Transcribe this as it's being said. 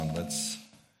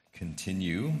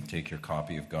Take your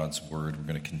copy of God's Word. We're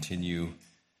going to continue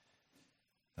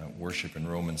worship in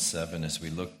Romans 7 as we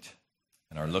looked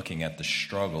and are looking at the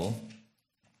struggle.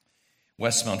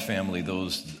 Westmount family,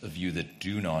 those of you that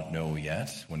do not know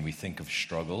yet, when we think of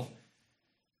struggle,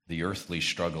 the earthly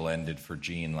struggle ended for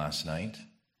Jean last night.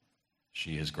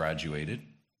 She has graduated.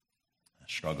 The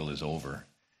struggle is over.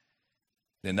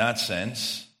 In that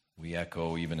sense, we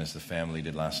echo, even as the family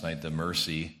did last night, the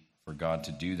mercy for God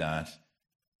to do that.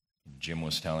 Jim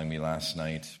was telling me last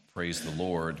night, praise the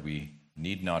Lord, we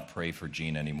need not pray for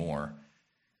Jean anymore.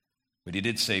 But he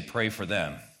did say, pray for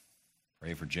them.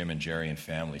 Pray for Jim and Jerry and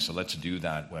family. So let's do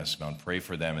that, Westmount. Pray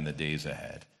for them in the days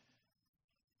ahead.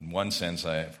 In one sense,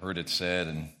 I've heard it said,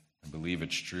 and I believe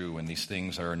it's true, when these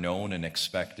things are known and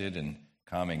expected and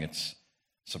coming, it's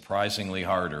surprisingly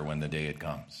harder when the day it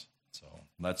comes. So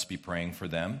let's be praying for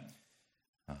them.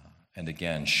 And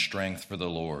again, strength for the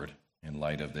Lord in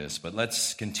light of this. But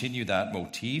let's continue that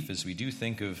motif as we do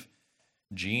think of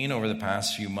Jean over the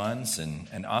past few months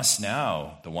and us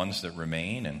now, the ones that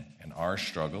remain and our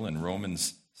struggle in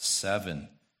Romans 7.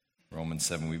 Romans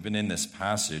 7. We've been in this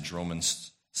passage,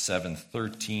 Romans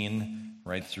 7:13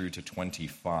 right through to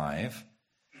 25.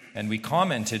 And we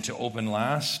commented to open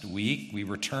last week. We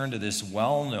returned to this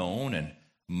well-known and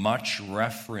much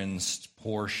referenced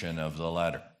portion of the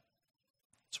letter.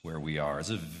 It's where we are. It's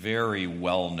a very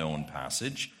well-known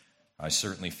passage. I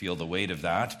certainly feel the weight of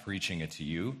that, preaching it to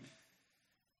you.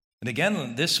 And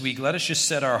again, this week, let us just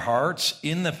set our hearts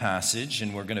in the passage,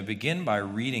 and we're going to begin by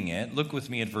reading it. Look with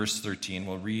me at verse 13.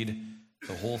 We'll read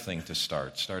the whole thing to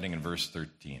start, starting in verse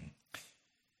 13.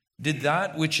 Did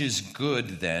that which is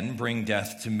good then bring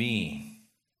death to me?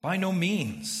 By no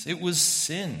means. It was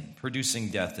sin producing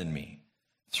death in me.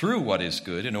 Through what is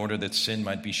good, in order that sin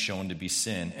might be shown to be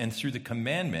sin, and through the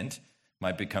commandment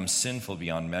might become sinful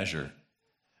beyond measure.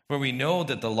 For we know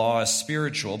that the law is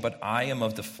spiritual, but I am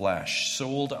of the flesh,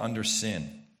 sold under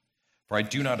sin. For I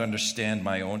do not understand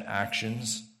my own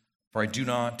actions, for I do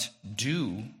not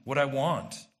do what I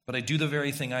want, but I do the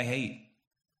very thing I hate.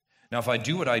 Now if I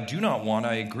do what I do not want,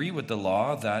 I agree with the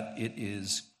law that it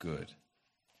is good.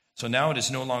 So now it is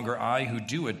no longer I who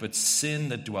do it, but sin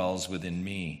that dwells within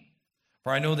me.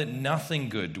 For I know that nothing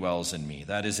good dwells in me,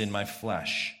 that is, in my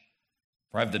flesh.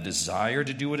 For I have the desire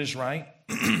to do what is right,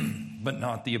 but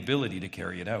not the ability to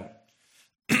carry it out.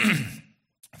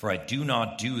 For I do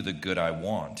not do the good I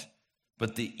want,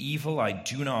 but the evil I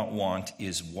do not want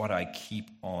is what I keep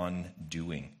on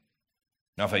doing.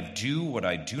 Now if I do what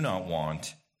I do not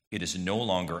want, it is no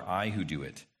longer I who do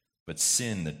it, but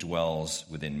sin that dwells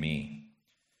within me.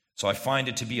 So I find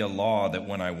it to be a law that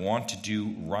when I want to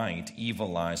do right, evil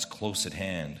lies close at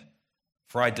hand.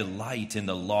 For I delight in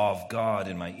the law of God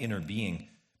in my inner being,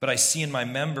 but I see in my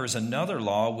members another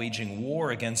law waging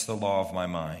war against the law of my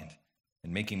mind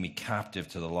and making me captive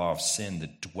to the law of sin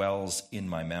that dwells in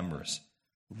my members.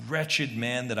 Wretched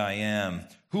man that I am,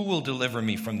 who will deliver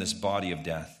me from this body of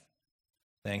death?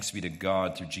 Thanks be to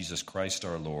God through Jesus Christ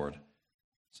our Lord.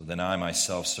 So then I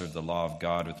myself serve the law of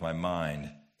God with my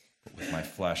mind, but with my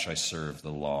flesh I serve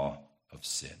the law of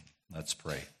sin. Let's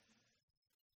pray.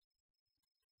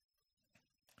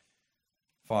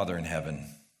 Father in heaven,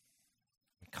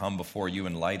 we come before you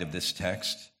in light of this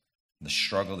text, the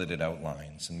struggle that it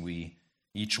outlines, and we,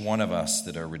 each one of us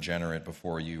that are regenerate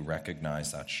before you,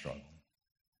 recognize that struggle.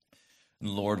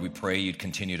 And Lord, we pray you'd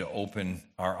continue to open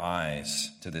our eyes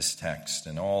to this text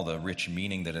and all the rich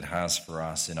meaning that it has for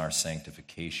us in our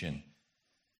sanctification.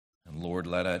 And Lord,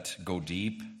 let it go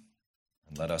deep.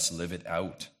 And let us live it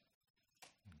out.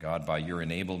 God, by your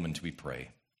enablement we pray.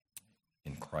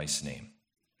 In Christ's name,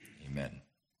 amen.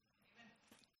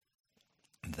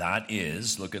 That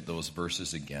is, look at those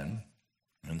verses again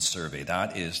and survey.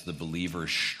 That is the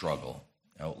believer's struggle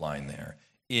outlined there.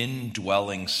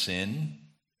 Indwelling sin,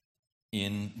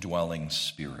 indwelling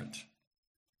spirit.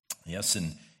 Yes,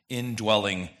 an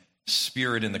indwelling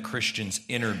spirit in the Christian's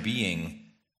inner being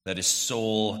that is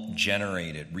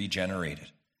soul-generated, regenerated.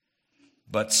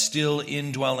 But still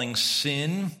indwelling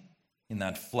sin in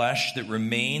that flesh that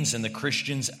remains in the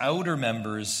Christian's outer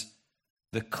members,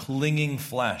 the clinging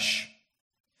flesh.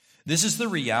 This is the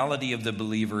reality of the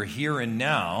believer here and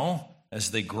now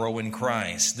as they grow in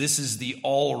Christ. This is the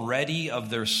already of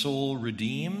their soul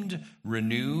redeemed,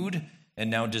 renewed, and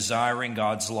now desiring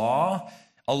God's law,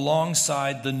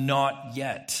 alongside the not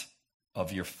yet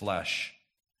of your flesh,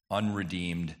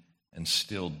 unredeemed and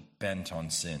still bent on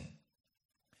sin.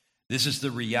 This is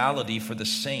the reality for the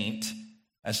saint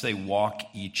as they walk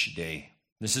each day.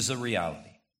 This is a reality.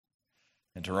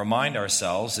 And to remind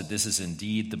ourselves that this is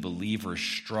indeed the believer's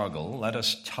struggle, let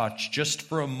us touch just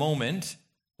for a moment,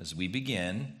 as we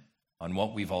begin, on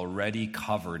what we've already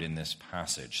covered in this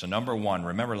passage. So number one,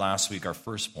 remember last week our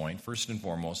first point, first and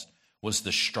foremost, was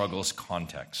the struggle's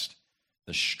context.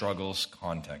 The struggle's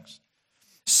context.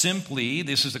 Simply,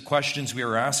 this is the questions we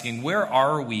are asking. Where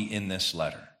are we in this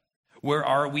letter? Where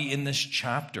are we in this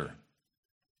chapter?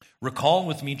 Recall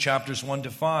with me chapters 1 to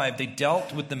 5. They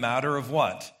dealt with the matter of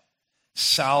what?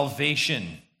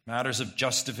 Salvation, matters of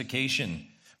justification.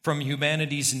 From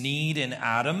humanity's need in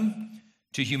Adam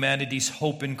to humanity's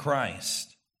hope in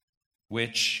Christ,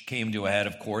 which came to a head,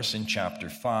 of course, in chapter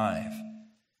 5.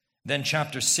 Then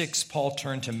chapter 6, Paul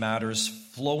turned to matters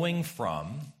flowing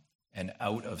from and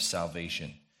out of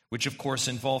salvation, which of course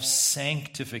involves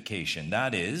sanctification.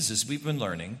 That is, as we've been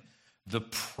learning, the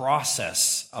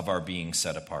process of our being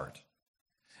set apart.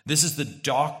 This is the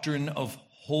doctrine of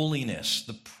holiness,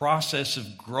 the process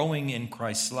of growing in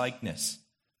Christ's likeness.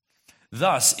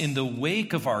 Thus, in the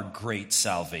wake of our great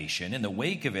salvation, in the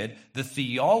wake of it, the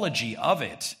theology of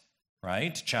it,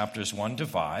 right, chapters 1 to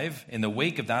 5, in the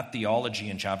wake of that theology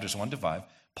in chapters 1 to 5,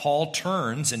 Paul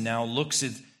turns and now looks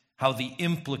at how the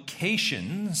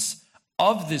implications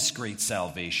of this great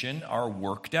salvation are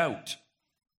worked out.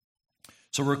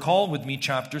 So recall with me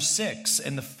chapter 6,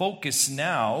 and the focus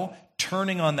now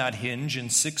turning on that hinge in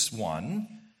 6:1,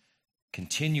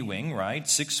 continuing, right,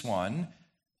 6:1,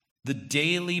 the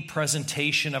daily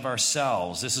presentation of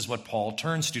ourselves. This is what Paul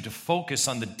turns to focus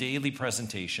on the daily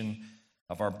presentation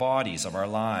of our bodies, of our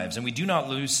lives. And we do not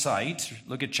lose sight.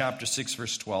 Look at chapter 6,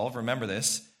 verse 12. Remember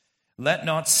this. Let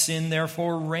not sin,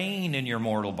 therefore, reign in your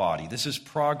mortal body. This is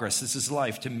progress. This is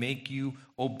life, to make you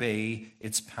obey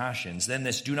its passions. Then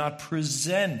this, do not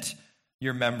present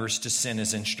your members to sin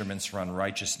as instruments for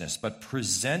unrighteousness, but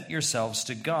present yourselves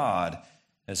to God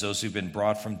as those who've been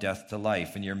brought from death to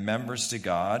life, and your members to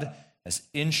God as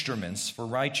instruments for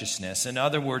righteousness. In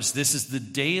other words, this is the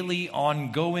daily,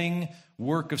 ongoing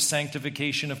work of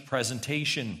sanctification, of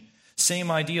presentation.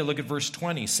 Same idea. Look at verse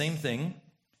 20. Same thing.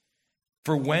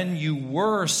 For when you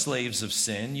were slaves of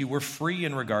sin, you were free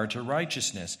in regard to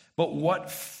righteousness. But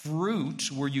what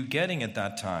fruit were you getting at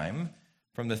that time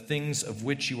from the things of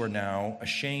which you are now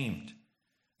ashamed?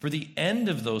 For the end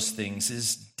of those things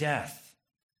is death.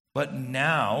 But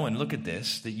now, and look at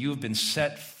this, that you have been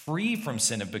set free from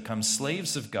sin and become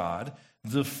slaves of God,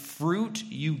 the fruit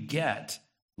you get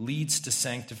leads to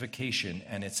sanctification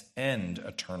and its end,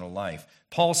 eternal life.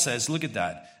 Paul says, look at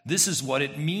that. This is what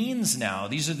it means now.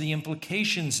 These are the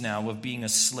implications now of being a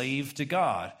slave to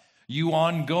God. You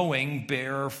ongoing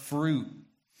bear fruit.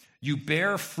 You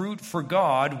bear fruit for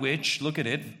God, which, look at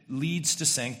it, leads to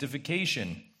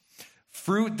sanctification.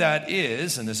 Fruit that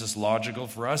is, and this is logical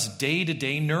for us,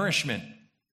 day-to-day nourishment,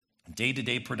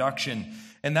 day-to-day production.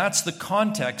 And that's the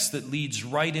context that leads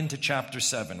right into chapter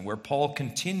 7, where Paul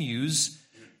continues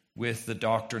with the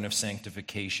doctrine of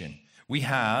sanctification. We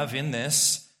have in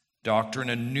this doctrine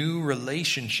a new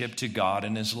relationship to God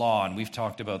and his law, and we've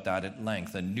talked about that at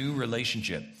length, a new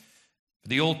relationship. For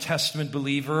the Old Testament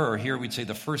believer, or here we'd say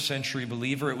the first century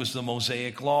believer, it was the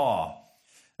Mosaic law.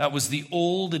 That was the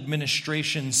old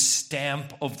administration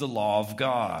stamp of the law of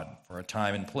God for a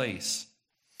time and place.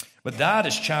 But that,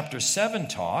 as chapter 7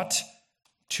 taught,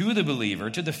 to the believer,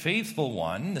 to the faithful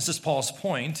one, this is Paul's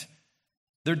point,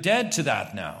 they're dead to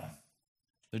that now.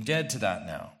 They're dead to that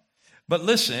now. But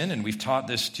listen, and we've taught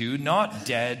this too, not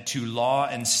dead to law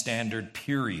and standard,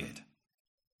 period.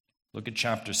 Look at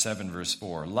chapter 7, verse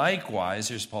 4. Likewise,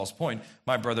 here's Paul's point,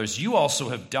 my brothers, you also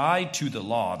have died to the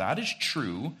law. That is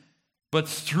true, but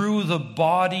through the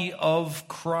body of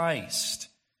Christ,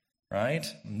 right?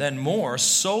 And then more,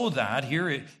 so that, here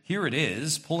it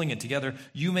is, pulling it together,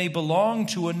 you may belong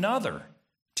to another,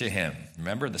 to him.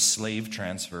 Remember the slave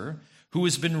transfer, who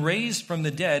has been raised from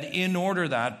the dead in order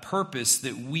that purpose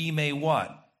that we may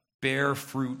what? Bear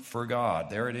fruit for God.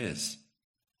 There it is.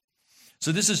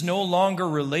 So this is no longer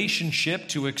relationship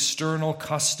to external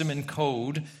custom and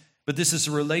code, but this is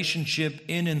a relationship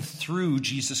in and through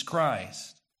Jesus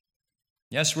Christ.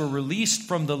 Yes, we're released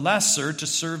from the lesser to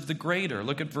serve the greater.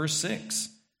 Look at verse 6.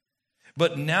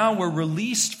 But now we're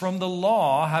released from the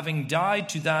law, having died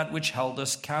to that which held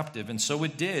us captive. And so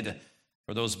it did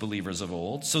for those believers of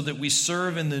old, so that we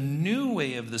serve in the new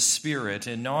way of the Spirit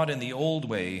and not in the old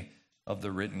way of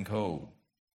the written code.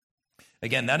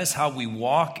 Again, that is how we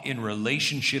walk in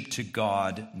relationship to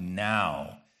God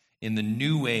now, in the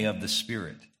new way of the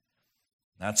Spirit.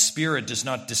 That Spirit does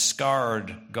not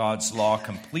discard God's law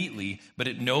completely, but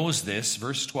it knows this,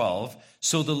 verse 12,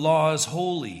 so the law is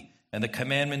holy, and the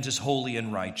commandment is holy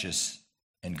and righteous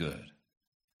and good.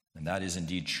 And that is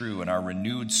indeed true, and our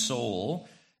renewed soul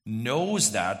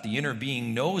knows that, the inner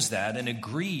being knows that, and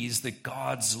agrees that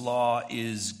God's law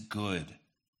is good.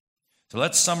 So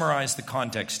let's summarize the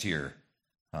context here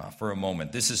for a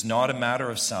moment. This is not a matter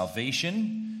of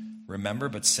salvation, remember,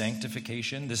 but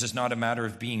sanctification. This is not a matter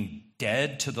of being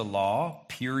dead to the law,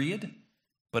 period,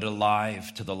 but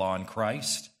alive to the law in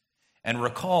Christ. And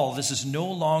recall, this is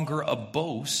no longer a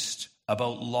boast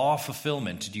about law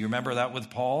fulfillment. Do you remember that with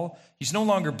Paul? He's no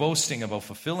longer boasting about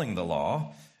fulfilling the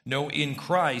law. No, in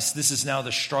Christ, this is now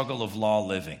the struggle of law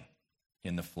living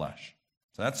in the flesh.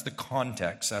 So that's the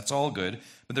context. That's all good.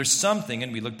 But there's something,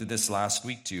 and we looked at this last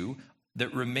week too,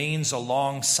 that remains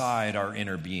alongside our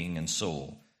inner being and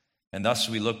soul. And thus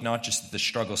we look not just at the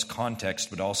struggle's context,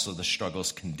 but also the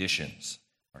struggle's conditions.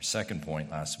 Our second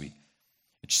point last week.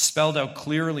 It's spelled out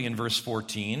clearly in verse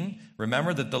 14.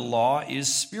 Remember that the law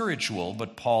is spiritual,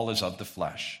 but Paul is of the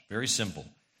flesh. Very simple.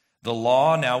 The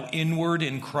law, now inward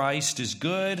in Christ, is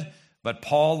good, but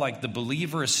Paul, like the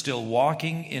believer, is still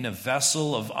walking in a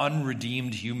vessel of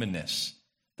unredeemed humanness.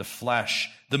 The flesh,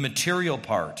 the material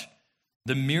part,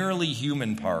 the merely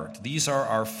human part. These are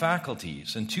our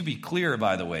faculties. And to be clear,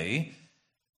 by the way,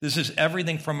 this is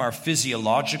everything from our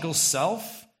physiological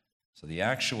self, so the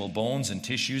actual bones and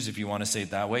tissues, if you want to say it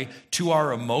that way, to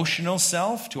our emotional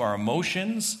self, to our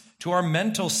emotions, to our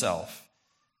mental self.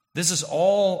 This is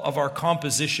all of our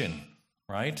composition,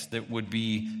 right, that would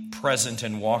be present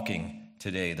and walking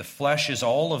today. The flesh is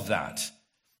all of that.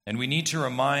 And we need to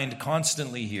remind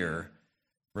constantly here,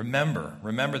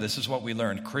 remember, this is what we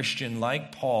learned. Christian,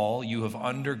 like Paul, you have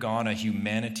undergone a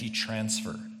humanity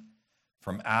transfer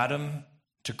from Adam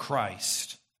to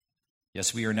Christ.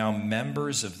 Yes, we are now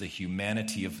members of the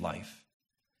humanity of life.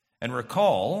 And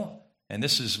recall, and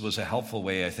this was a helpful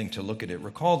way, I think, to look at it.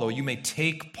 Recall, though, you may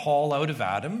take Paul out of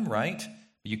Adam, right?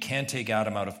 But you can't take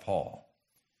Adam out of Paul.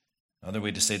 Another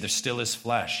way to say there's still his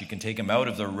flesh. You can take him out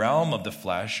of the realm of the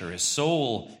flesh or his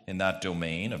soul in that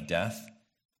domain of death.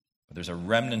 But there's a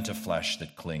remnant of flesh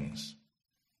that clings.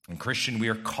 And Christian, we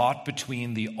are caught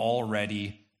between the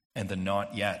already and the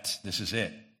not yet. This is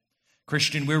it.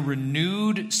 Christian, we're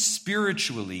renewed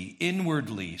spiritually,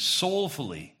 inwardly,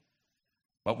 soulfully,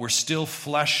 but we're still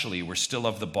fleshly, we're still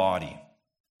of the body.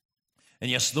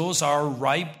 And yes, those are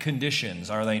ripe conditions,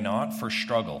 are they not, for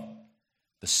struggle,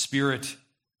 the spirit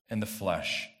and the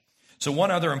flesh. So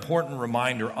one other important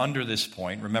reminder under this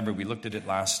point, remember we looked at it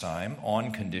last time,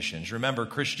 on conditions. Remember,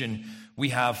 Christian, we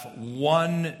have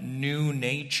one new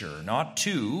nature, not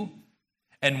two,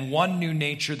 and one new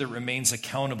nature that remains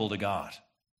accountable to God.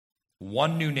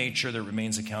 One new nature that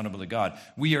remains accountable to God.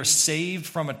 We are saved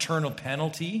from eternal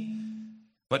penalty,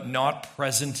 but not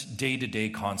present day-to-day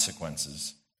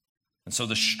consequences. And so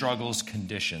the struggle's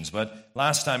conditions. But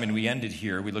last time, and we ended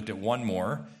here, we looked at one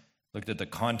more, looked at the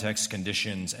context,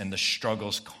 conditions, and the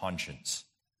struggle's conscience.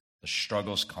 The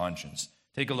struggle's conscience.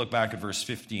 Take a look back at verse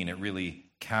 15. It really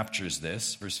captures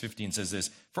this. Verse 15 says this,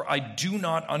 "For I do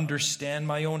not understand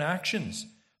my own actions,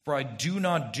 for I do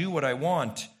not do what I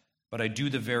want, but I do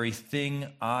the very thing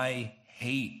I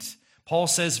hate." Paul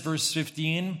says, verse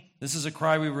 15, this is a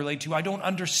cry we relate to, I don't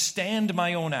understand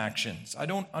my own actions. I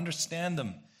don't understand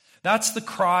them. That's the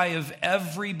cry of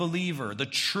every believer, the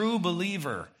true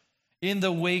believer, in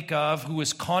the wake of who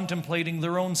is contemplating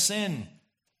their own sin.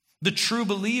 The true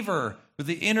believer, with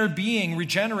the inner being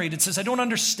regenerated, says, I don't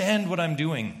understand what I'm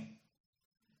doing.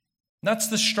 That's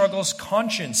the struggle's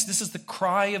conscience. This is the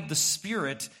cry of the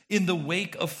Spirit in the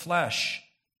wake of flesh.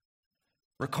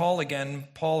 Recall again,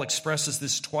 Paul expresses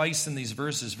this twice in these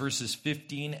verses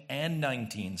 15 and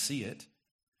 19. See it.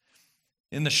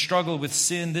 In the struggle with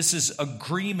sin, this is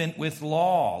agreement with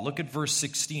law. Look at verse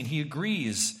 16. He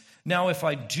agrees. Now, if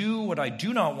I do what I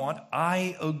do not want,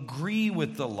 I agree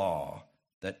with the law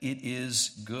that it is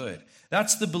good.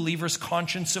 That's the believer's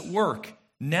conscience at work.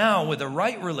 Now, with a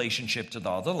right relationship to the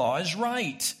law is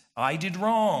right. I did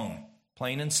wrong.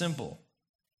 Plain and simple.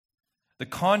 The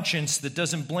conscience that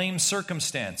doesn't blame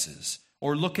circumstances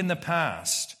or look in the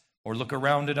past or look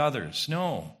around at others.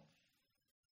 No.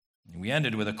 We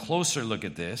ended with a closer look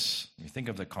at this. You think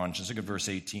of the conscience. Look at verse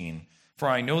 18. For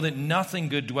I know that nothing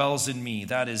good dwells in me,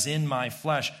 that is in my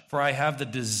flesh. For I have the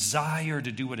desire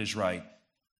to do what is right,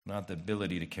 not the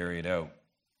ability to carry it out.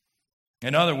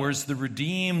 In other words, the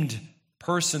redeemed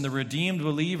person, the redeemed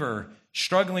believer,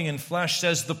 struggling in flesh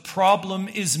says, the problem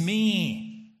is me.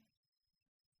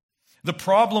 The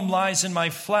problem lies in my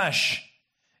flesh.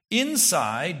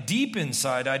 Inside, deep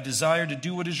inside, I desire to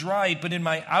do what is right, but in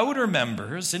my outer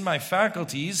members, in my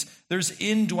faculties, there's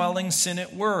indwelling sin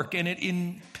at work, and it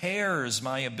impairs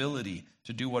my ability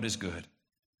to do what is good.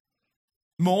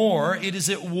 More, it is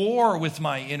at war with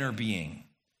my inner being.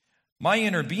 My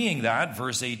inner being, that,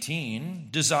 verse 18,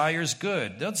 desires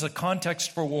good. That's a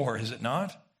context for war, is it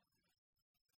not?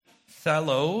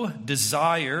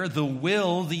 desire, the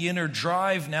will, the inner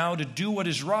drive now to do what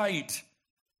is right,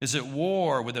 is at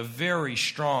war with a very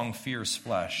strong, fierce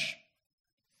flesh.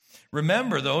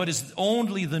 Remember, though, it is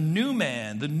only the new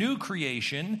man, the new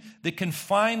creation, that can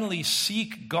finally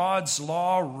seek God's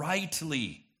law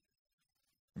rightly.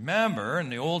 Remember, in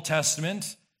the Old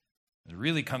Testament, it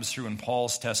really comes through in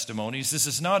Paul's testimonies, this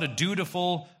is not a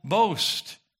dutiful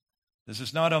boast. This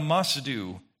is not a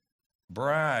must-do,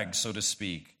 brag, so to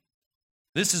speak.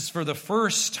 This is for the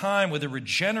first time with a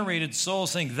regenerated soul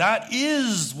saying, that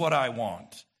is what I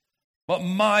want. But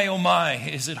my, oh my,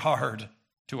 is it hard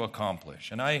to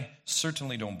accomplish. And I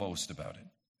certainly don't boast about it.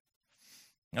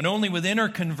 And only with inner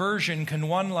conversion can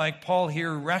one like Paul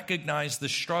here recognize the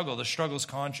struggle's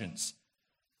conscience.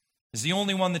 Is the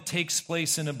only one that takes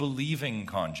place in a believing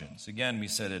conscience. Again, we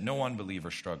said it, no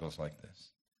unbeliever struggles like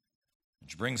this.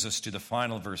 Which brings us to the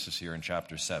final verses here in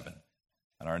chapter 7.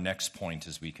 And our next point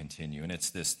as we continue, and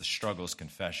it's this, the struggle's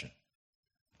confession.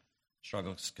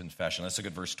 Struggle's confession. Let's look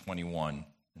at verse 21,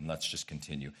 and let's just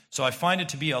continue. So I find it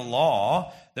to be a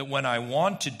law that when I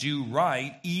want to do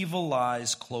right, evil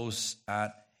lies close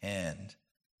at hand.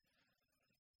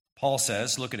 Paul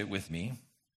says, look at it with me.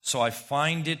 So I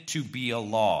find it to be a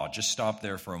law. Just stop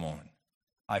there for a moment.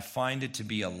 I find it to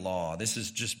be a law. This is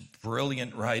just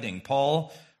brilliant writing.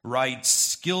 Paul writes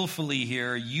skillfully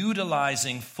here,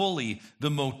 utilizing fully the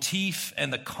motif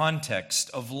and the context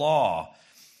of law.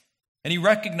 And he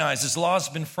recognizes law has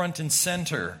been front and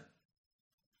center.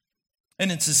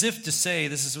 And it's as if to say,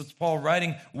 this is what Paul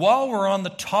writing, while we're on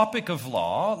the topic of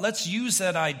law, let's use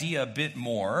that idea a bit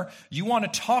more. You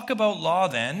want to talk about law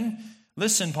then?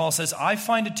 Listen, Paul says, I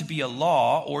find it to be a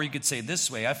law, or you could say this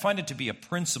way, I find it to be a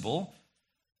principle.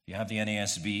 If you have the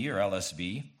NASB or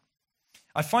LSB.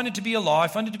 I find it to be a law, I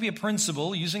find it to be a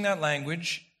principle, using that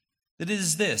language, that it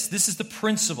is this. This is the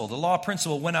principle, the law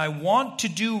principle. When I want to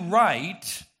do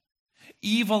right,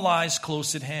 evil lies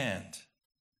close at hand.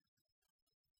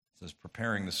 So as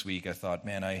preparing this week, I thought,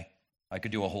 man, I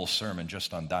could do a whole sermon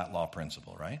just on that law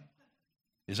principle, right?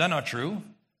 Is that not true?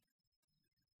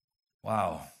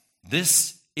 Wow.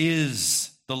 This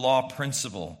is the law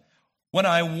principle. When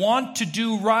I want to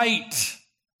do right,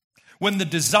 when the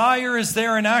desire is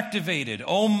there and activated,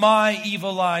 oh my,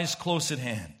 evil lies close at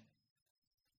hand.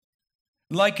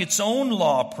 Like its own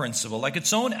law principle, like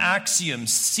its own axiom,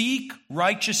 seek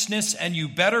righteousness and you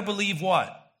better believe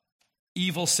what?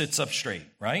 Evil sits up straight,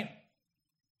 right?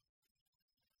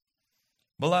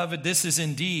 Beloved, this is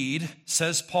indeed,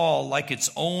 says Paul, like its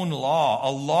own law,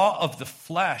 a law of the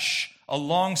flesh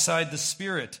alongside the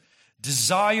spirit.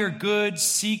 Desire good,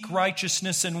 seek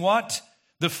righteousness, and what?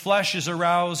 The flesh is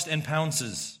aroused and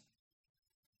pounces.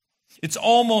 It's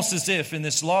almost as if in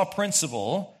this law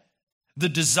principle, the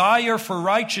desire for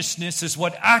righteousness is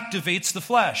what activates the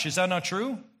flesh. Is that not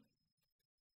true?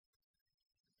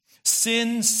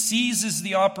 Sin seizes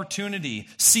the opportunity,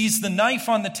 sees the knife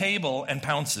on the table, and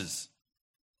pounces.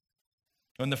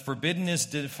 When the forbidden is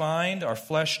defined, our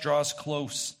flesh draws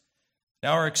close.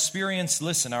 Now our experience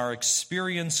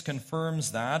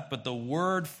confirms that, but the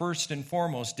word first and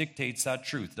foremost dictates that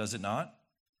truth, does it not?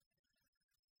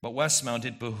 But Westmount,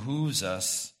 it behooves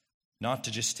us not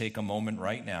to just take a moment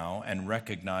right now and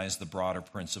recognize the broader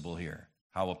principle here,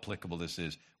 how applicable this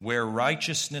is. Where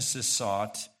righteousness is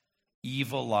sought,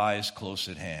 evil lies close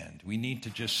at hand. We need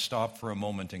to just stop for a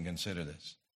moment and consider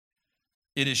this.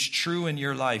 It is true in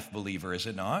your life, believer, is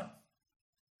it not?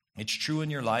 It's true in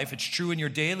your life. It's true in your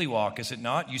daily walk, is it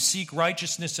not? You seek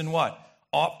righteousness and what?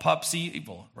 Pops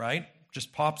evil, right?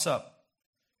 Just pops up.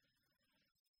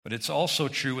 But it's also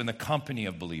true in the company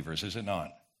of believers, is it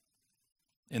not?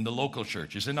 In the local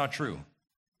church, is it not true?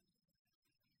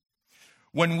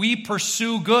 When we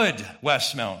pursue good,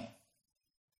 Westmount,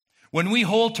 when we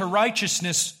hold to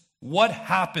righteousness, what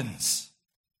happens?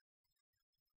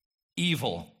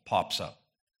 Evil pops up.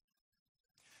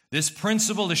 This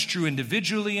principle is true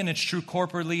individually and it's true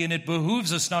corporately, and it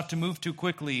behooves us not to move too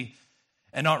quickly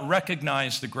and not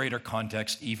recognize the greater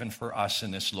context even for us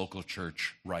in this local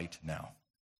church right now.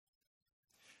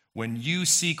 When you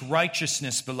seek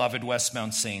righteousness, beloved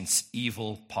Westmount saints,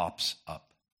 evil pops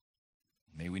up.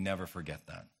 May we never forget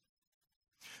that.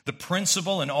 The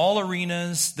principle in all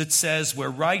arenas that says where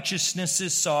righteousness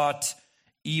is sought,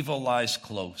 evil lies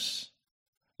close,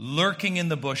 lurking in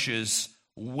the bushes,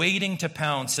 waiting to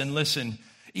pounce. And listen,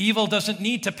 evil doesn't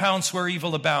need to pounce where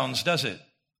evil abounds, does it?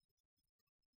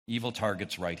 Evil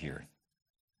targets right here.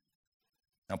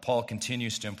 Now, Paul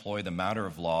continues to employ the matter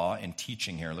of law in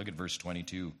teaching here. Look at verse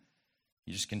 22.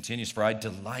 He just continues, for I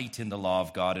delight in the law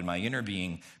of God in my inner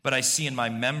being, but I see in my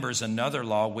members another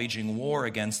law waging war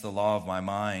against the law of my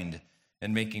mind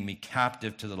and making me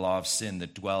captive to the law of sin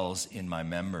that dwells in my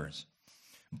members.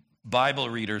 Bible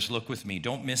readers, look with me.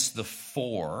 Don't miss the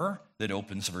for that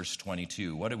opens verse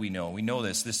 22. What do we know? We know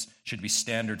this. This should be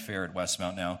standard fare at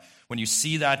Westmount now. When you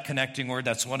see that connecting word,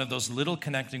 that's one of those little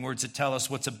connecting words that tell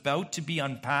us what's about to be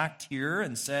unpacked here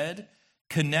and said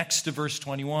connects to verse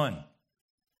 21.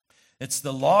 It's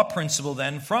the law principle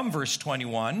then from verse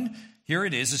 21. Here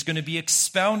it is going to be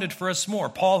expounded for us more.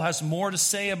 Paul has more to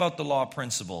say about the law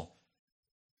principle.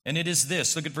 And it is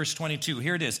this. Look at verse 22.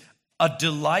 Here it is. A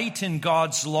delight in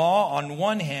God's law on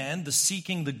one hand, the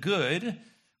seeking the good,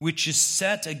 which is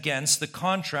set against the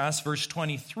contrast, verse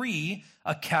 23,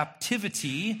 a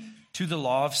captivity to the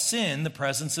law of sin, the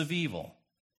presence of evil.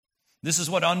 This is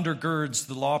what undergirds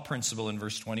the law principle in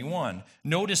verse 21.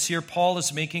 Notice here Paul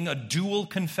is making a dual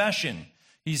confession.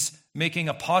 He's making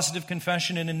a positive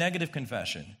confession and a negative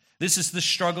confession. This is the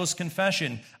struggle's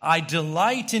confession. I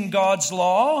delight in God's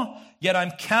law, yet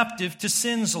I'm captive to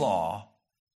sin's law.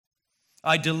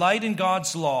 I delight in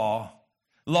God's law.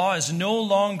 Law is no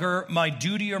longer my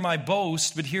duty or my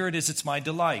boast, but here it is, it's my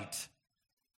delight.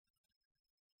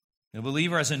 The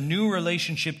believer has a new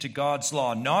relationship to God's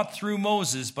law, not through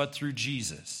Moses, but through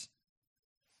Jesus.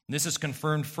 This is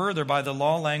confirmed further by the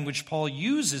law language Paul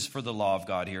uses for the law of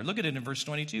God here. Look at it in verse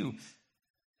 22.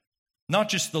 Not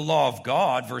just the law of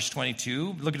God, verse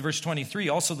 22. Look at verse 23.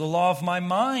 Also the law of my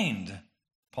mind,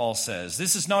 Paul says.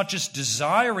 This is not just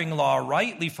desiring law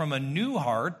rightly from a new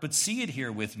heart, but see it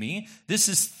here with me. This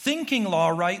is thinking law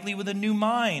rightly with a new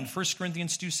mind. 1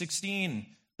 Corinthians 2:16,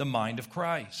 the mind of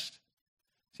Christ.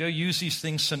 See how you use these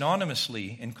things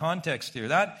synonymously in context here.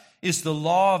 That is the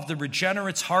law of the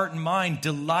regenerate's heart and mind.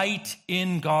 Delight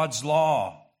in God's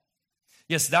law.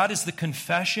 Yes, that is the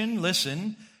confession,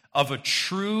 listen, of a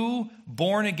true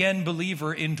born-again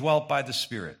believer indwelt by the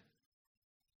Spirit.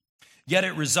 Yet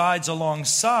it resides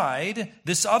alongside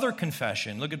this other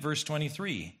confession. Look at verse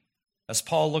 23. As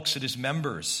Paul looks at his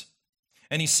members,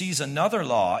 and he sees another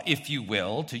law, if you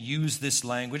will, to use this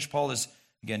language. Paul is,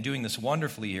 again, doing this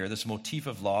wonderfully here, this motif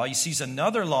of law. He sees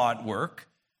another law at work,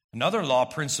 another law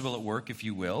principle at work, if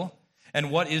you will. And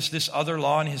what is this other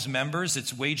law in his members?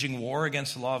 It's waging war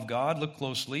against the law of God. Look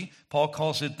closely. Paul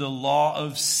calls it the law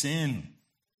of sin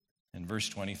in verse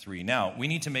 23. Now, we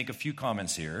need to make a few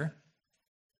comments here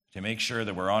to make sure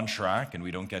that we're on track and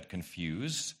we don't get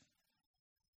confused.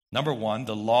 Number one,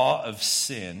 the law of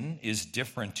sin is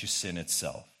different to sin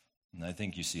itself. And I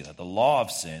think you see that. The law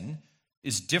of sin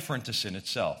is different to sin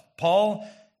itself. Paul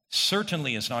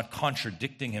certainly is not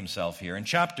contradicting himself here. In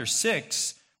chapter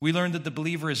 6, we learned that the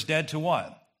believer is dead to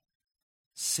what?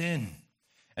 Sin.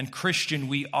 And Christian,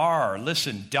 we are,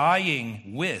 listen, dying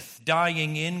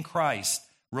in Christ.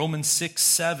 Romans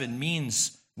 6:7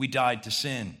 means we died to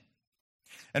sin.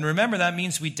 And remember, that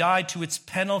means we died to its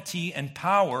penalty and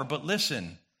power, but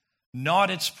listen, not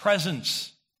its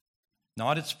presence.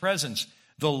 Not its presence.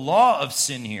 The law of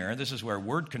sin here, this is where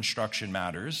word construction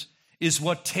matters, is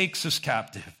what takes us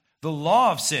captive. The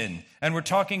law of sin. And we're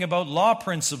talking about law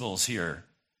principles here.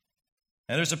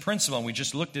 And there's a principle, and we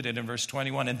just looked at it in verse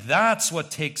 21, and that's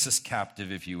what takes us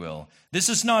captive, if you will. This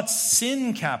is not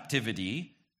sin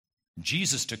captivity.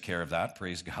 Jesus took care of that,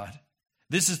 praise God.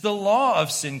 This is the law of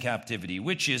sin captivity,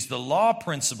 which is the law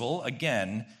principle,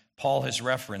 again, Paul has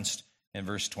referenced in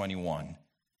verse 21.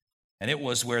 And it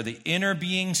was where the inner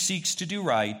being seeks to do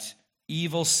right,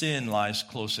 evil sin lies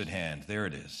close at hand. There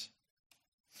it is.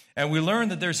 And we learn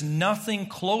that there's nothing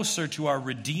closer to our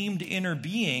redeemed inner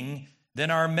being than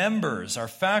our members, our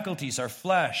faculties, our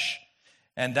flesh.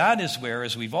 And that is where,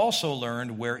 as we've also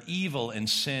learned, where evil and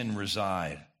sin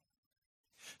reside.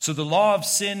 So the law of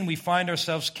sin we find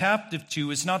ourselves captive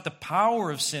to is not the power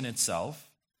of sin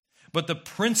itself, but the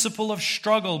principle of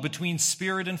struggle between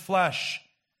spirit and flesh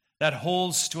that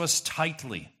holds to us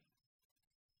tightly.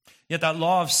 Yet that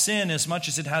law of sin, as much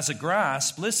as it has a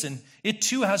grasp, listen, it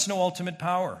too has no ultimate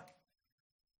power.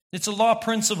 It's a law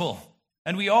principle,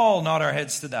 and we all nod our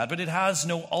heads to that, but it has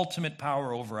no ultimate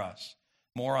power over us.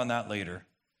 More on that later.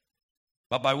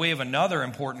 But by way of another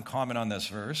important comment on this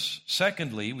verse,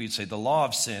 secondly, we'd say the law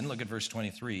of sin, look at verse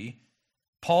 23.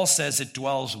 Paul says it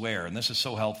dwells where? And this is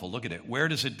so helpful. Look at it. Where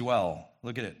does it dwell?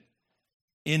 Look at it.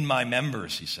 In my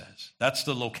members, he says. That's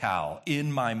the locale.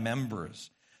 In my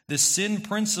members. The sin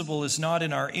principle is not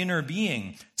in our inner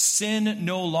being. Sin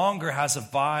no longer has a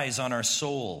vise on our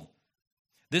soul.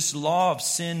 This law of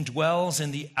sin dwells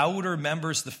in the outer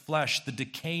members, the flesh, the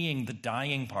decaying, the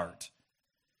dying part.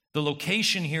 The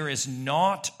location here is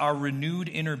not our renewed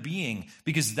inner being,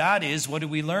 because that is, what do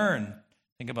we learn?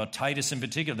 Think about Titus in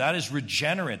particular. That is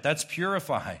regenerate. That's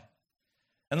purified.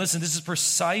 And listen, this is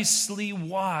precisely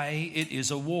why it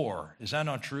is a war. Is that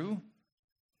not true?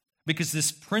 Because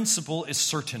this principle is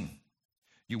certain.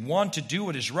 You want to do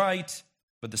what is right,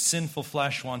 but the sinful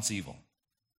flesh wants evil.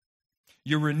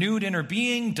 Your renewed inner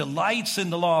being delights in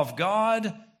the law of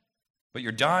God, but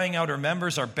your dying outer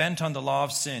members are bent on the law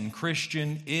of sin.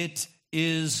 Christian, it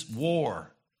is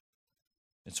war.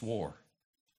 It's war.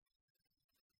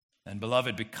 And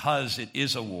beloved, because it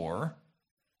is a war,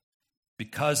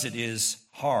 because it is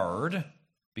hard,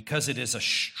 because it is a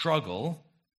struggle,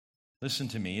 listen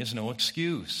to me, is no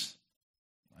excuse.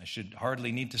 I should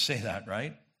hardly need to say that,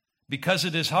 right? Because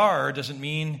it is hard doesn't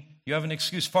mean you have an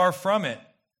excuse. Far from it.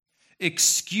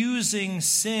 Excusing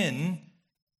sin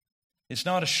is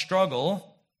not a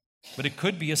struggle, but it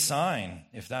could be a sign,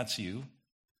 if that's you.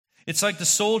 It's like the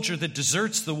soldier that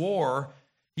deserts the war.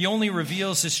 He only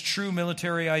reveals his true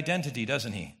military identity,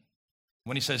 doesn't he?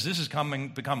 When he says, this has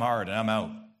become hard and I'm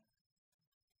out.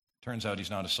 Turns out he's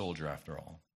not a soldier after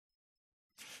all.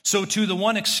 So to the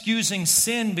one excusing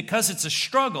sin because it's a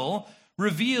struggle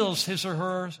reveals his or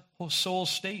her soul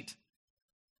state.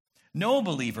 No,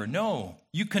 believer, no.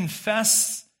 You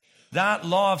confess that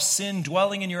law of sin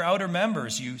dwelling in your outer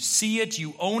members. You see it,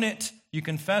 you own it, you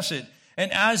confess it.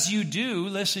 And as you do,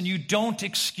 listen, you don't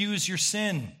excuse your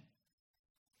sin.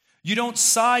 You don't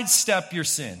sidestep your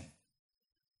sin.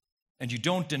 And you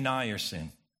don't deny your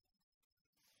sin.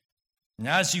 And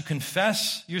as you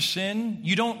confess your sin,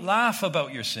 you don't laugh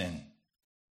about your sin.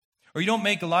 Or you don't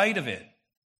make light of it.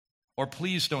 Or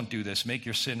please don't do this, make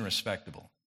your sin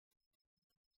respectable.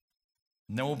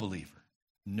 No believer,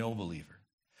 no believer.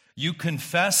 You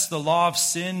confess the law of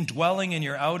sin dwelling in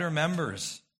your outer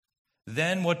members.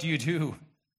 Then what do?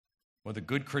 What the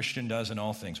good Christian does in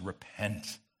all things,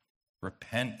 repent.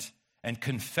 Repent and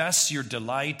confess your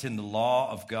delight in the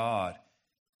law of God.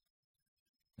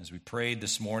 As we prayed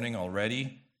this morning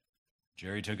already,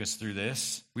 Jerry took us through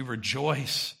this. We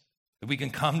rejoice that we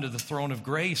can come to the throne of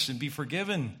grace and be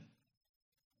forgiven.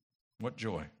 What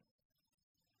joy.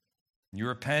 You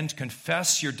repent,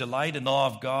 confess your delight in the law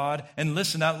of God, and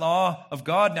listen, that law of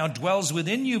God now dwells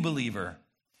within you, believer.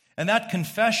 And that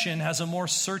confession has a more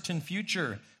certain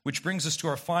future, which brings us to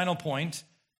our final point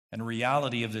and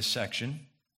reality of this section,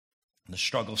 the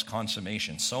struggle's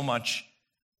consummation. So much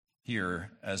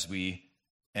here as we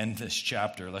end this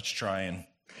chapter. Let's try and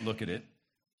look at it.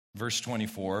 Verse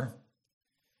 24.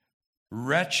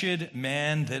 Wretched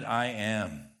man that I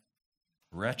am.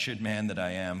 Wretched man that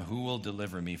I am, who will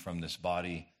deliver me from this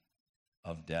body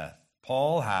of death?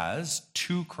 Paul has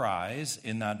two cries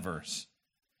in that verse.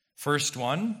 First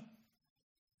one,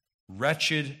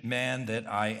 wretched man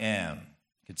that I am.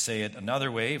 You could say it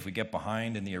another way if we get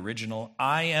behind in the original.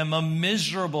 I am a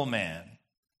miserable man.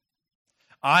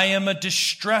 I am a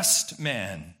distressed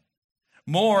man.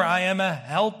 More, I am a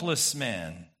helpless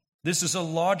man. This is a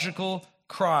logical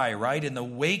cry, right? In the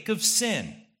wake of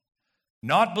sin.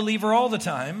 Not believer all the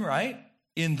time, right?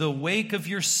 In the wake of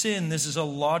your sin, this is a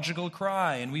logical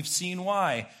cry, and we've seen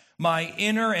why. My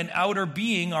inner and outer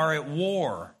being are at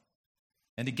war.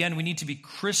 And again, we need to be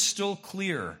crystal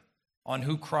clear on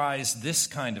who cries this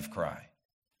kind of cry.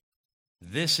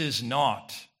 This is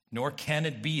not, nor can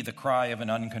it be, the cry of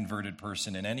an unconverted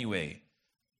person in any way.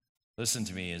 Listen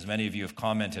to me, as many of you have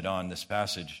commented on this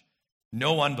passage,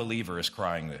 no unbeliever is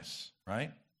crying this,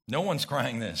 right? No one's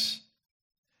crying this.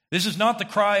 This is not the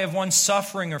cry of one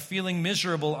suffering or feeling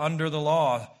miserable under the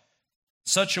law.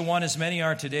 Such a one, as many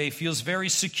are today, feels very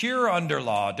secure under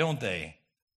law, don't they?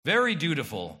 Very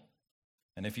dutiful.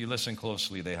 And if you listen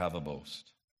closely, they have a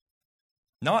boast.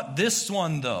 Not this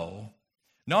one, though.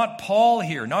 Not Paul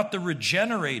here, not the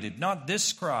regenerated, not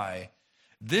this cry.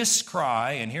 This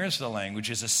cry, and here's the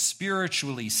language, is a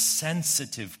spiritually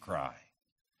sensitive cry.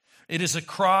 It is a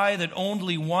cry that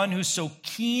only one who so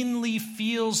keenly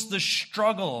feels the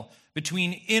struggle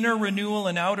between inner renewal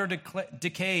and outer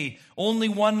decay, only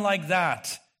one like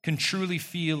that can truly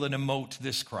feel and emote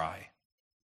this cry.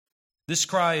 This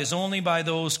cry is only by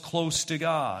those close to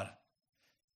God.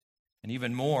 And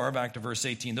even more, back to verse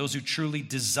 18, those who truly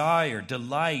desire,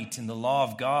 delight in the law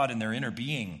of God in their inner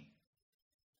being.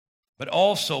 But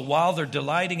also, while they're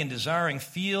delighting and desiring,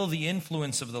 feel the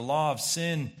influence of the law of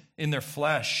sin in their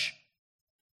flesh.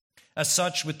 As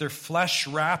such, with their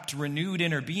flesh-wrapped, renewed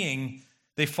inner being,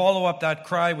 they follow up that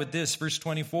cry with this, verse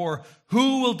 24,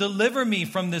 who will deliver me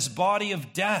from this body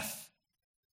of death?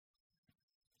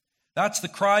 That's the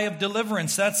cry of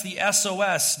deliverance. That's the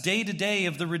SOS, day to day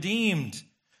of the redeemed.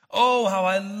 Oh, how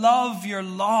I love your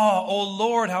law. Oh,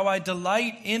 Lord, how I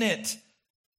delight in it.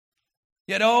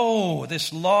 Yet, oh,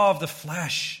 this law of the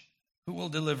flesh, who will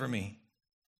deliver me?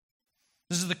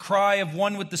 This is the cry of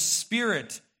one with the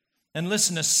Spirit. And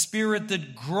listen, a spirit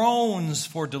that groans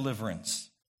for deliverance.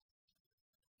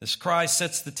 This cry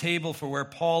sets the table for where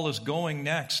Paul is going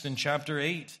next in chapter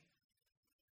 8.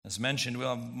 As mentioned,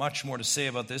 we'll have much more to say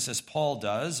about this, as Paul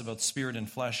does, about spirit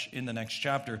and flesh in the next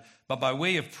chapter. But by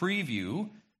way of preview,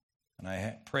 and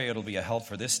I pray it'll be a help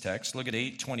for this text, look at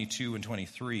 8:22 and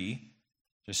 23,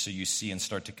 just so you see and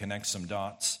start to connect some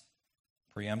dots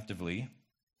preemptively.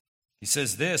 He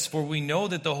says this, "For we know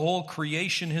that the whole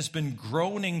creation has been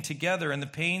groaning together in the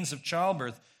pains of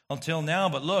childbirth until now."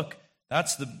 But look,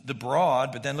 that's the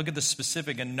broad, but then look at the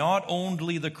specific. "And not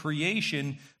only the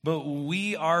creation, but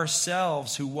we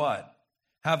ourselves who" what?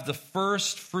 "Have the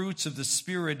first fruits of the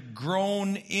Spirit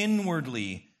groan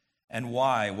inwardly." And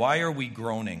why? Why are we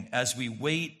groaning? "As we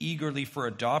wait eagerly for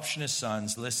adoption as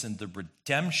sons," listen, "the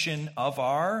redemption of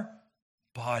our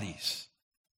bodies."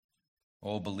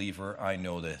 Oh, believer, I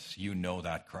know this. You know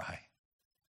that cry.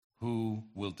 Who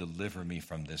will deliver me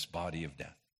from this body of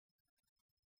death?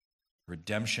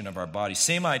 Redemption of our bodies.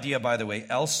 Same idea, by the way,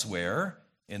 elsewhere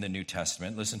in the New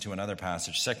Testament. Listen to another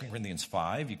passage, 2 Corinthians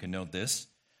 5. You can note this.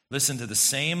 Listen to the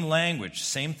same language,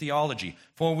 same theology.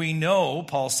 "For we know,"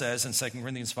 Paul says in 2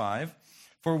 Corinthians 5,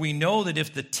 "for we know that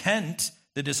if the tent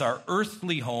that is our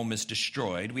earthly home is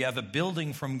destroyed, we have a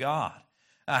building from God,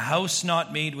 a house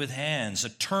not made with hands,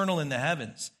 eternal in the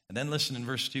heavens." And then listen in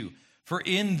verse 2. "For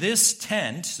in this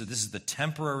tent," so this is the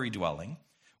temporary dwelling,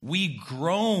 "we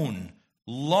groan,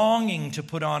 longing to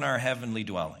put on our heavenly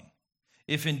dwelling,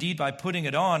 if indeed by putting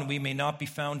it on we may not be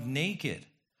found naked.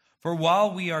 For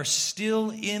while we are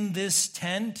still in this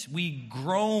tent, we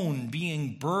groan,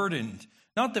 being burdened,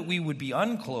 not that we would be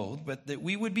unclothed, but that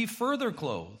we would be further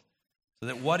clothed, so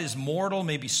that what is mortal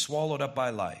may be swallowed up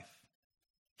by life.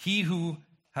 He who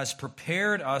has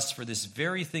prepared us for this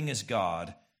very thing is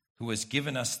God, who has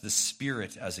given us the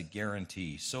Spirit as a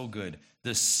guarantee." So good.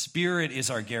 The Spirit is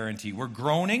our guarantee. We're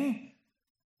groaning,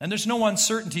 and there's no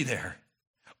uncertainty there.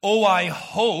 "Oh, I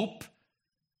hope,"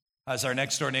 as our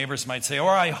next door neighbors might say,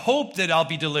 "or I hope that I'll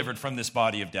be delivered from this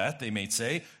body of death," they may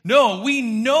say. No, we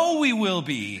know we will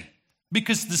be,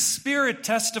 because the Spirit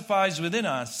testifies within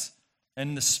us,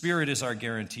 and the Spirit is our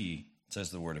guarantee,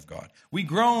 says the Word of God. We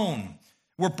groan,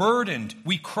 we're burdened,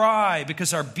 we cry,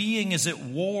 because our being is at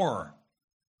war.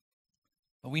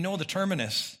 But we know the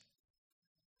terminus,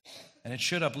 and it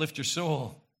should uplift your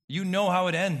soul. You know how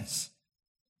it ends.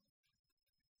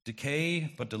 Decay,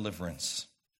 but deliverance.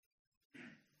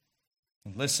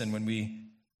 And listen, when we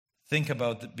think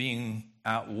about being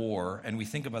at war, and we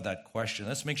think about that question,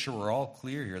 let's make sure we're all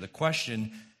clear here. The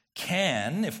question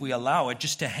can, if we allow it,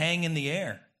 just to hang in the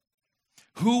air.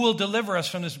 Who will deliver us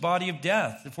from this body of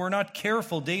death? If we're not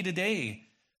careful day to day,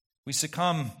 we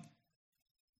succumb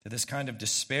to this kind of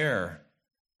despair.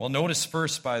 Well, notice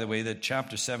first, by the way, that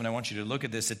chapter 7, I want you to look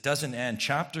at this. It doesn't end.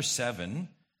 Chapter 7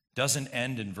 doesn't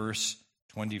end in verse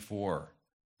 24,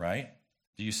 right?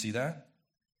 Do you see that?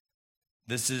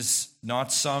 This is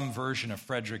not some version of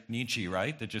Friedrich Nietzsche,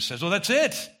 right? That just says, "well, that's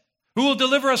it. Who will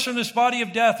deliver us from this body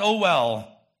of death? Oh,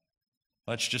 well,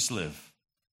 let's just live."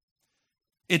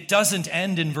 It doesn't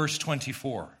end in verse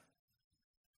 24.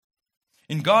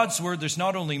 In God's word, there's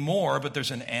not only more, but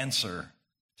there's an answer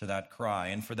to that cry.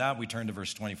 And for that, we turn to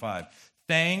verse 25.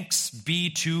 "Thanks be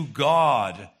to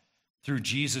God through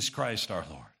Jesus Christ our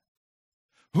Lord."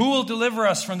 Who will deliver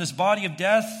us from this body of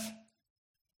death?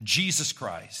 Jesus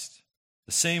Christ,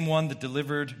 the same one that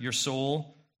delivered your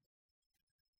soul.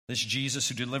 This Jesus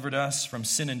who delivered us from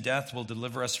sin and death will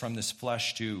deliver us from this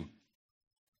flesh too.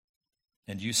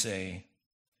 And you say,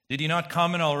 did he not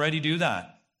come and already do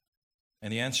that?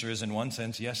 And the answer is, in one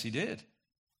sense, yes, he did.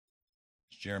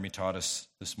 As Jeremy taught us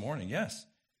this morning, yes.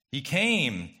 He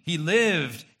came, he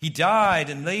lived, he died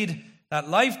and laid that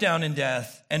life down in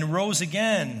death and rose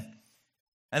again.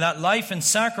 And that life and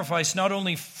sacrifice not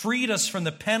only freed us from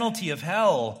the penalty of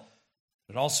hell,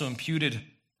 but also imputed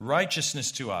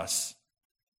righteousness to us.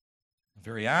 A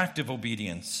very active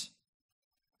obedience.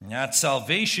 And at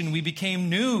salvation, we became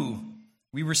new.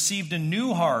 We received a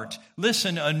new heart.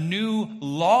 Listen, a new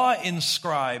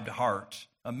law-inscribed heart.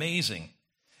 Amazing.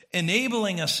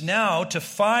 Enabling us now to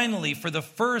finally, for the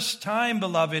first time,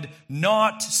 beloved,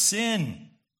 not sin.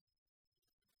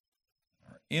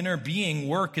 Inner being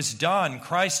work is done.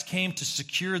 Christ came to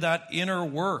secure that inner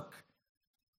work.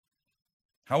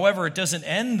 However, it doesn't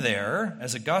end there.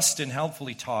 As Augustine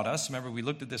helpfully taught us, remember we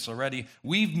looked at this already,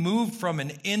 we've moved from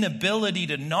an inability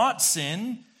to not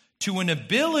sin to an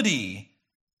ability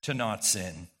to not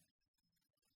sin.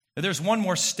 Now, there's one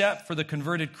more step for the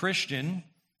converted Christian,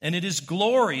 and it is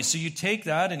glory. So you take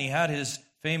that, and he had his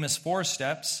famous 4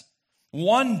 steps.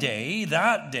 One day,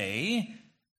 that day,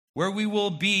 where we will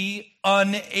be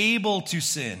unable to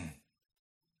sin.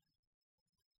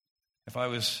 If I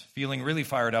was feeling really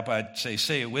fired up, I'd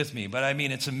say it with me. But I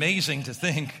mean, it's amazing to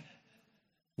think,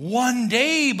 one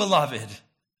day, beloved,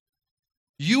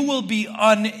 you will be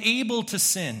unable to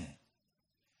sin.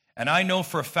 And I know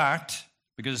for a fact,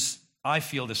 because I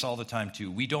feel this all the time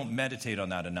too, we don't meditate on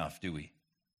that enough, do we?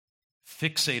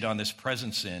 Fixate on this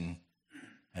present sin,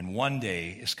 and one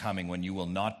day is coming when you will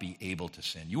not be able to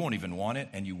sin. You won't even want it,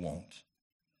 and you won't.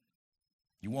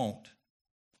 You won't.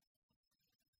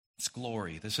 It's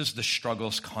glory. This is the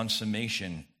struggle's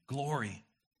consummation. Glory.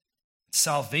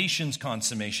 Salvation's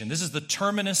consummation. This is the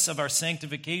terminus of our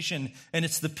sanctification, and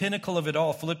it's the pinnacle of it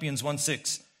all. Philippians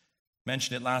 1:6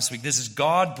 mentioned it last week. This is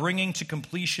God bringing to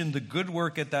completion the good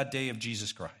work at that day of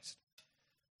Jesus Christ,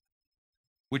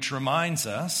 which reminds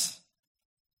us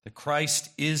that Christ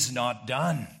is not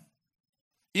done.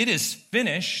 It is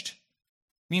finished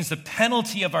means the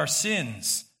penalty of our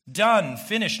sins. Done,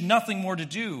 finished, nothing more to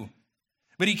do.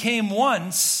 But he came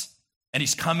once, and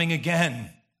he's coming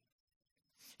again.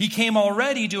 He came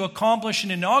already to accomplish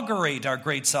and inaugurate our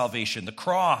great salvation, the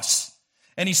cross.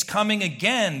 And he's coming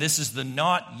again. This is the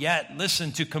not yet.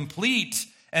 Listen, to complete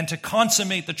and to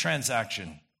consummate the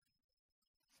transaction.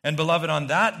 And beloved, on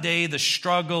that day, the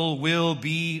struggle will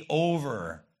be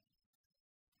over.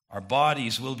 Our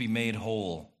bodies will be made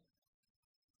whole.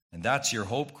 And that's your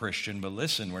hope, Christian. But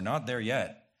listen, we're not there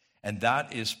yet. And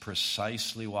that is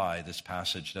precisely why this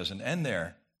passage doesn't end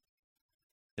there.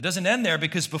 It doesn't end there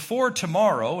because before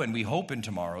tomorrow, and we hope in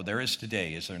tomorrow, there is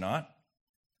today, is there not?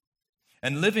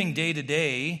 And living day to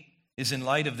day is in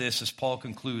light of this, as Paul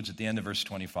concludes at the end of verse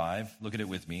 25. Look at it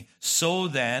with me. So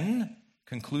then,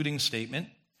 concluding statement,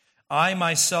 I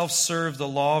myself serve the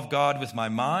law of God with my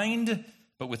mind,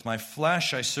 but with my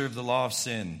flesh I serve the law of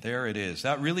sin. There it is.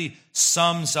 That really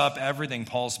sums up everything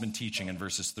Paul's been teaching in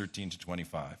verses 13 to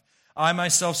 25. I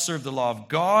myself serve the law of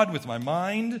God with my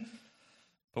mind,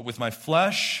 but with my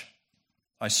flesh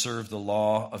I serve the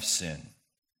law of sin.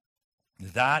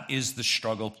 That is the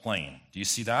struggle plain. Do you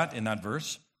see that in that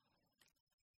verse?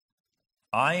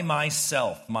 I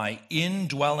myself, my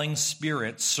indwelling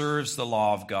spirit, serves the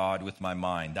law of God with my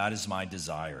mind. That is my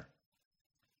desire.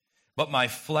 But my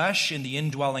flesh and the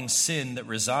indwelling sin that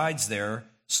resides there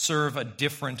serve a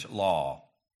different law.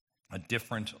 A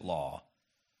different law.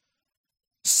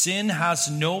 Sin has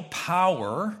no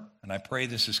power, and I pray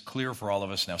this is clear for all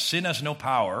of us now. Sin has no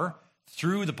power.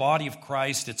 Through the body of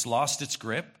Christ, it's lost its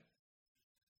grip,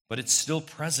 but it's still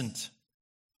present.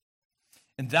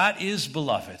 And that is,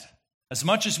 beloved, as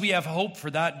much as we have hope for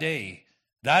that day,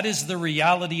 that is the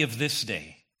reality of this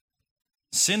day.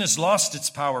 Sin has lost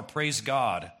its power, praise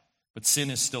God, but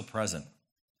sin is still present.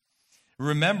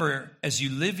 Remember, as you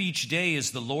live each day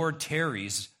as the Lord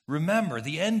tarries, remember,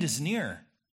 the end is near.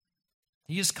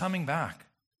 He is coming back.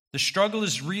 The struggle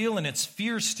is real and it's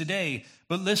fierce today,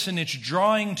 but listen, it's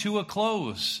drawing to a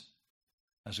close.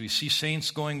 As we see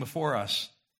saints going before us,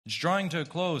 it's drawing to a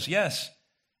close. Yes,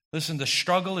 listen, the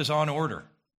struggle is on order.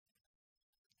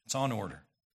 It's on order.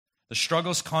 The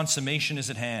struggle's consummation is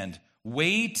at hand.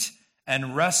 Wait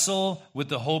and wrestle with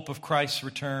the hope of Christ's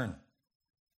return.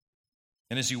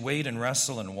 And as you wait and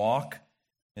wrestle and walk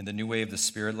in the new way of the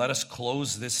Spirit, let us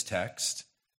close this text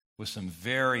with some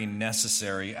very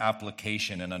necessary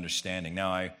application and understanding.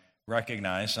 Now, I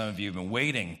recognize some of you have been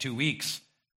waiting 2 weeks.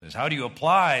 How do you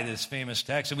apply this famous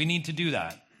text? And we need to do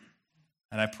that.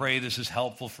 And I pray this is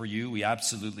helpful for you. We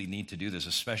absolutely need to do this,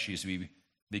 especially as we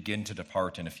begin to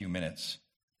depart in a few minutes.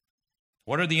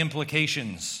 What are the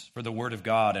implications for the Word of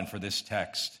God and for this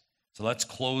text? So let's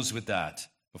close with that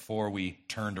before we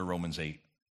turn to Romans 8.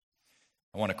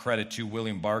 I want to credit to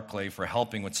William Barclay for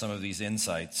helping with some of these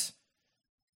insights.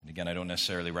 And again, I don't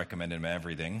necessarily recommend him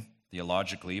everything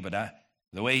theologically, but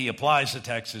the way he applies the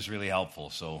text is really helpful.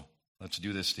 So let's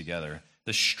do this together.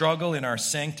 The struggle in our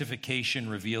sanctification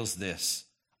reveals this,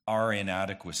 our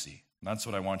inadequacy. And that's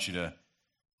what I want you to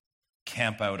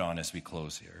camp out on as we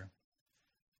close here.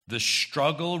 The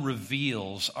struggle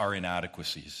reveals our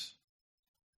inadequacies.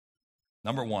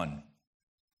 Number one,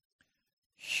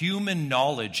 human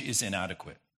knowledge is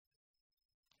inadequate.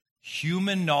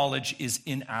 Human knowledge is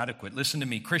inadequate. Listen to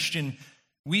me, Christian,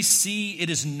 we see it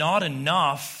is not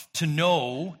enough to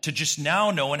know, to just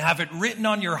now know and have it written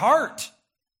on your heart.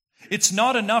 It's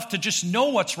not enough to just know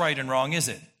what's right and wrong, is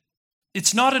it?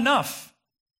 It's not enough.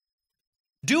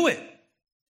 Do it.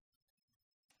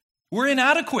 We're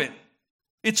inadequate.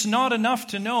 It's not enough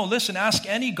to know. Listen, ask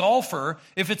any golfer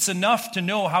if it's enough to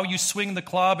know how you swing the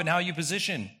club and how you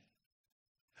position.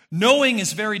 Knowing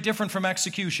is very different from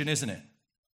execution, isn't it?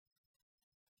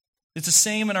 It's the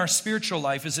same in our spiritual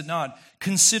life, is it not?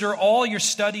 Consider all your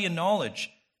study and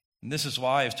knowledge. And this is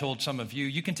why I've told some of you,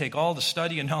 you can take all the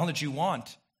study and knowledge you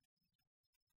want.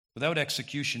 Without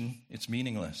execution, it's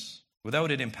meaningless.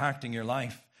 Without it impacting your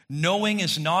life. Knowing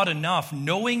is not enough.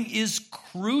 Knowing is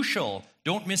crucial.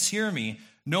 Don't mishear me.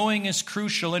 Knowing is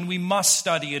crucial, and we must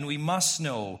study and we must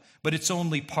know, but it's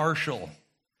only partial.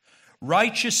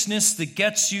 Righteousness that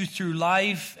gets you through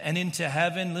life and into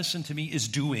heaven, listen to me, is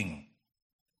doing.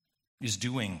 Is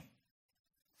doing.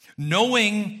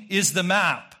 Knowing is the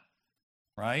map,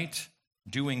 right?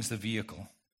 Doing's the vehicle.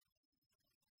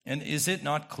 And is it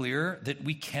not clear that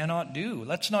we cannot do?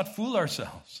 Let's not fool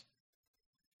ourselves.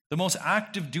 The most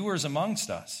active doers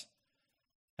amongst us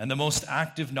and the most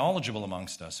active knowledgeable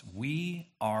amongst us, we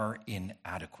are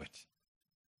inadequate.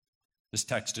 This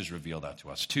text has revealed that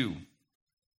to us. 2,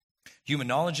 human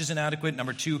knowledge is inadequate.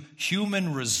 Number 2,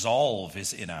 human resolve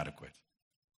is inadequate.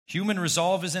 Human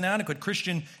resolve is inadequate.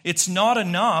 Christian, it's not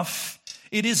enough.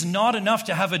 It is not enough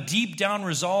to have a deep down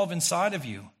resolve inside of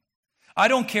you. I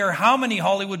don't care how many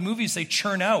Hollywood movies they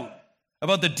churn out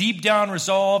about the deep down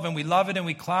resolve and we love it and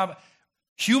we clap.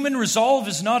 Human resolve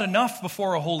is not enough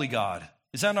before a holy God.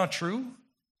 Is that not true?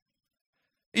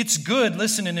 It's good,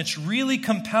 listen, and it's really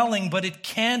compelling, but it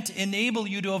can't enable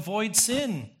you to avoid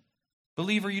sin.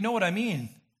 Believer, you know what I mean.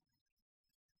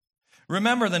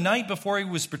 Remember, the night before he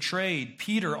was betrayed,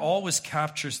 Peter always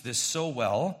captures this so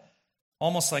well,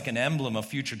 almost like an emblem of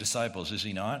future disciples, is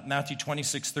he not? Matthew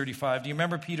 26:35. Do you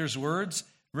remember Peter's words?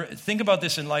 Think about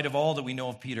this in light of all that we know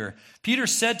of Peter. Peter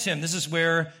said to him, this is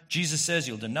where Jesus says,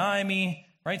 you'll deny me,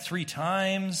 right, 3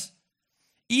 times.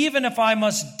 Even if I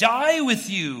must die with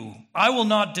you, I will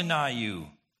not deny you.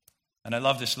 And I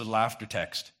love this little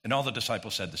aftertext. And all the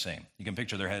disciples said the same. You can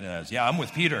picture their head as, yeah, I'm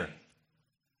with Peter.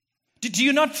 Do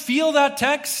you not feel that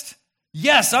text?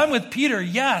 Yes, I'm with Peter.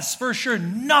 Yes, for sure.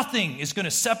 Nothing is going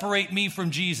to separate me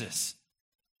from Jesus.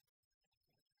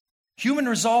 Human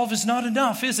resolve is not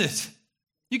enough, is it?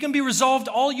 You can be resolved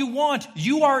all you want.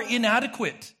 You are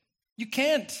inadequate. You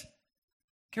can't.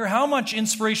 Care how much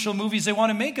inspirational movies they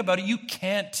want to make about it, you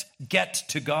can't get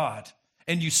to God.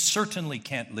 And you certainly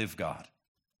can't live God.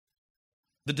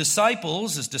 The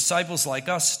disciples, as disciples like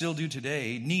us still do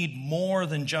today, need more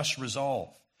than just resolve.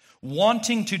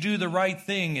 Wanting to do the right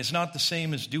thing is not the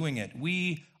same as doing it.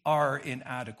 We are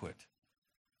inadequate.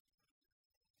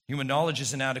 Human knowledge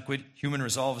is inadequate. Human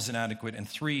resolve is inadequate. And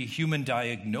 3, human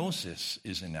diagnosis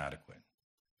is inadequate.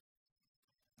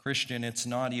 Christian, it's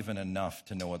not even enough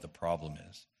to know what the problem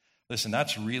is. Listen,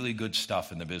 that's really good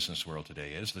stuff in the business world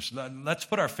today. Let's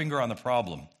put our finger on the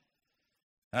problem.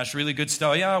 That's really good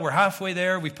stuff. Yeah, we're halfway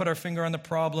there. We've put our finger on the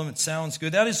problem. It sounds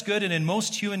good. That is good. And in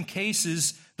most human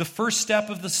cases, the first step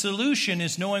of the solution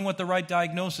is knowing what the right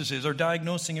diagnosis is or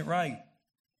diagnosing it right.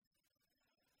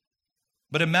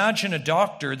 But imagine a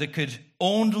doctor that could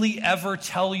only ever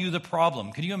tell you the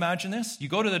problem. Can you imagine this? You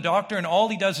go to the doctor and all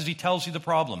he does is he tells you the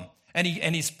problem. And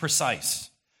he's precise.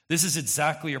 This is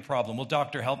exactly your problem. Well,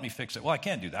 doctor, help me fix it. Well, I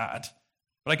can't do that.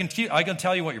 But I can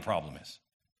tell you what your problem is.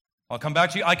 I'll come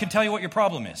back to you. I can tell you what your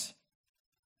problem is.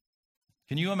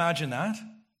 Can you imagine that?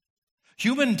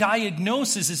 Human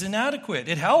diagnosis is inadequate.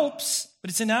 It helps, but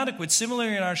it's inadequate.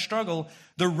 Similarly, in our struggle,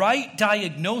 the right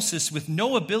diagnosis with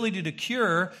no ability to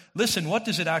cure, listen, what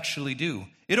does it actually do?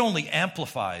 It only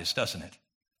amplifies, doesn't it?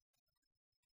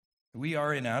 We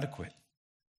are inadequate.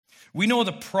 We know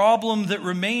the problem that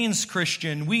remains,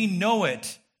 Christian. We know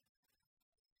it.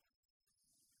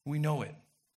 We know it.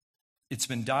 It's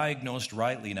been diagnosed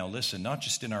rightly. Now listen, not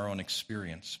just in our own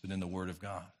experience, but in the Word of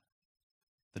God.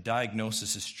 The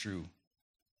diagnosis is true.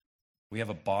 We have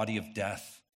a body of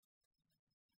death.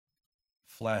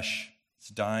 Flesh. It's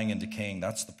dying and decaying.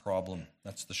 That's the problem.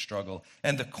 That's the struggle.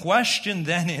 And the question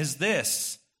then is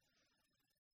this.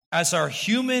 As our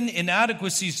human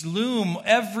inadequacies loom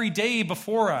every day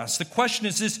before us, the question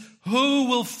is this: who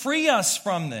will free us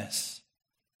from this?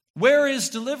 Where is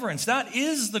deliverance? That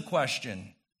is the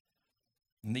question.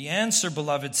 And the answer,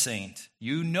 beloved saint,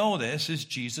 you know this, is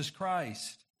Jesus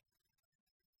Christ.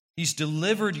 He's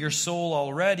delivered your soul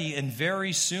already, and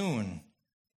very soon,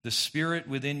 the Spirit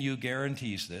within you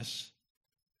guarantees this.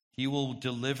 He will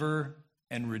deliver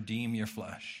and redeem your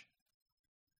flesh.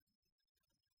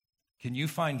 Can you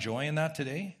find joy in that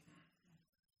today?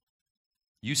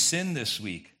 You sin this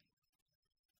week.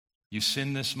 You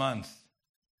sin this month.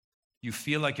 You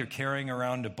feel like you're carrying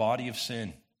around a body of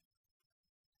sin.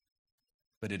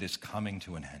 But it is coming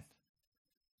to an end.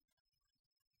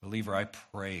 Believer, I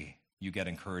pray you get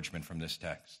encouragement from this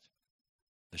text.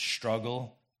 The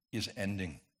struggle is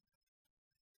ending.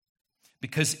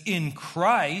 Because in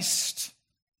Christ,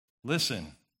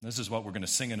 listen, This is what we're going to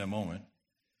sing in a moment.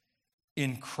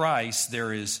 In Christ,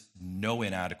 there is no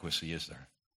inadequacy, is there?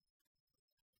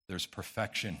 There's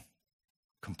perfection,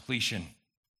 completion,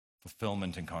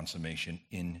 fulfillment, and consummation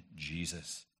in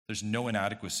Jesus. There's no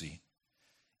inadequacy.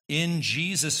 In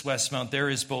Jesus, Westmount, there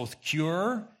is both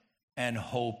cure and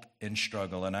hope in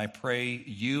struggle. And I pray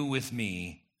you with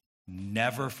me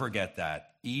never forget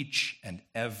that each and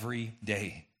every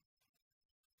day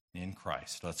in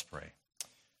Christ. Let's pray.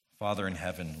 Father in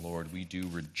heaven, Lord, we do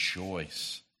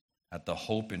rejoice at the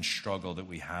hope and struggle that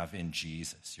we have in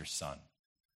Jesus, your Son.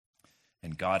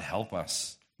 And God, help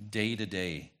us day to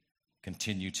day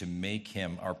continue to make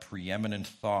him our preeminent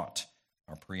thought,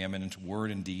 our preeminent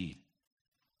word and deed.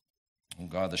 Oh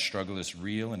God, the struggle is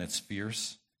real and it's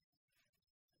fierce.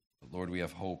 But Lord, we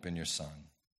have hope in your Son.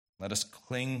 Let us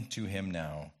cling to him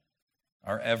now,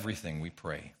 our everything, we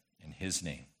pray. In his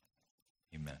name,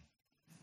 amen.